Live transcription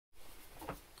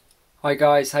Hi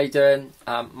guys, how you doing?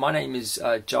 My name is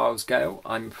Giles Gale.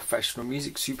 I'm a professional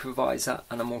music supervisor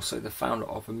and I'm also the founder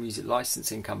of a music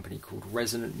licensing company called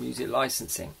Resonant Music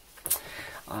Licensing.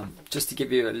 Just to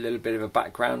give you a little bit of a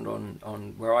background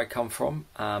on where I come from,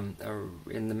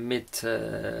 in the mid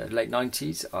to late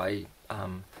 90s I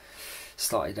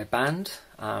started a band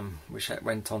which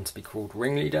went on to be called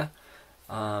Ringleader.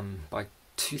 By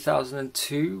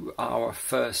 2002 our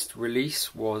first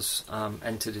release was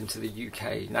entered into the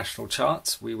UK national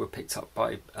charts. We were picked up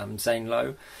by Zane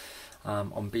Lowe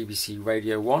on BBC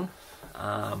Radio 1,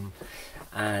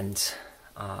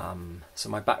 so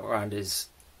my background is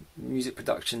music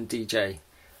production, DJ,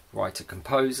 writer,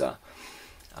 composer.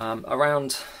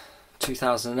 Around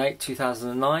 2008,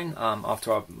 2009,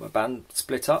 after our band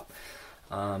split up,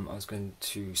 I was going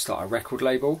to start a record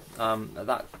label. At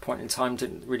that point in time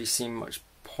didn't really seem much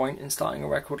point in starting a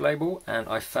record label, and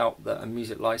I felt that a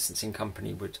music licensing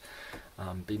company would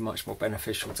be much more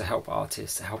beneficial to help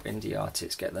artists, to help indie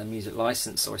artists get their music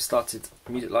licensed. So I started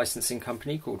a music licensing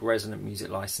company called Resonant Music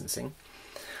Licensing.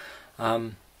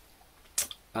 At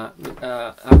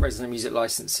Resonant Music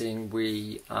Licensing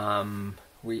we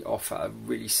offer a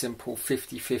really simple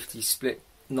 50-50 split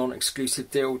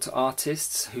non-exclusive deal to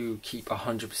artists who keep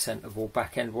 100% of all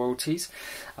back-end royalties.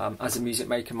 As a music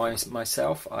maker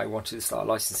myself, I wanted to start a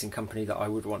licensing company that I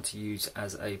would want to use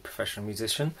as a professional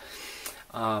musician.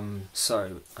 Went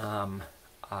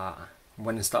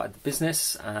and started the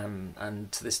business,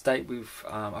 and to this date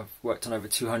I've worked on over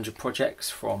 200 projects,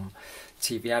 from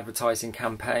TV advertising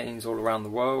campaigns all around the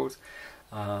world,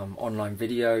 online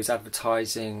videos,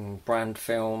 advertising, brand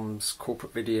films,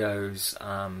 corporate videos,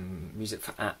 music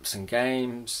for apps and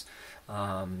games,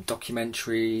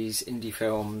 documentaries, indie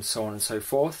films, so on and so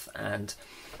forth, and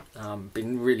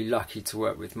been really lucky to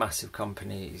work with massive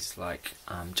companies like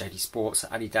JD Sports,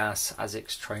 Adidas,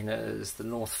 ASICS trainers, the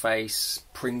North Face,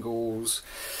 Pringles,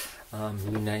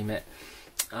 you name it.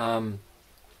 One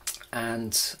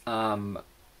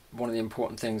of the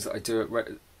important things that I do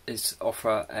is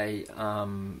offer a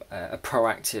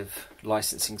proactive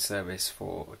licensing service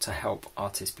to help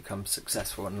artists become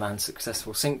successful and land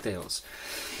successful sync deals.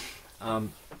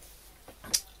 On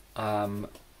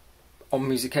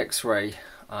Music Xray,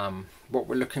 what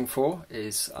we're looking for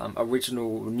is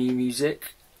original new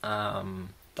music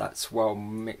that's well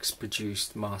mixed,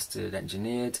 produced, mastered,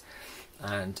 engineered,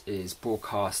 and is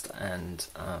broadcast and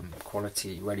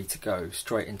quality ready to go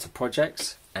straight into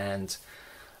projects. And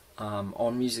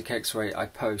on Music Xray I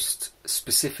post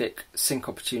specific sync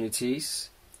opportunities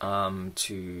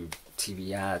to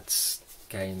TV ads,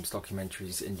 games,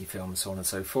 documentaries, indie films, so on and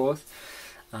so forth,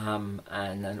 and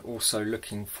then also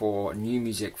looking for new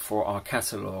music for our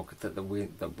catalogue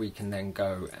that we can then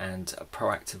go and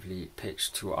proactively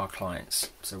pitch to our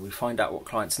clients. So we find out what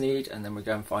clients need, and then we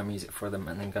go and find music for them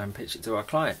and then go and pitch it to our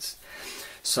clients.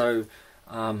 So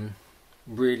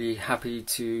really happy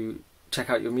to check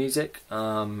out your music.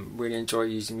 Really enjoy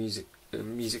using Music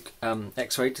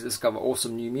Xray to discover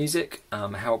awesome new music,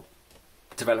 help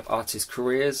develop artists'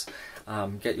 careers,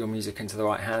 get your music into the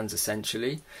right hands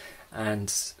essentially,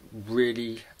 and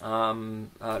really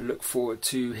look forward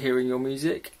to hearing your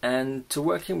music and to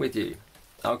working with you.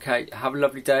 Okay, have a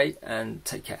lovely day and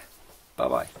take care. Bye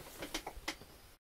bye.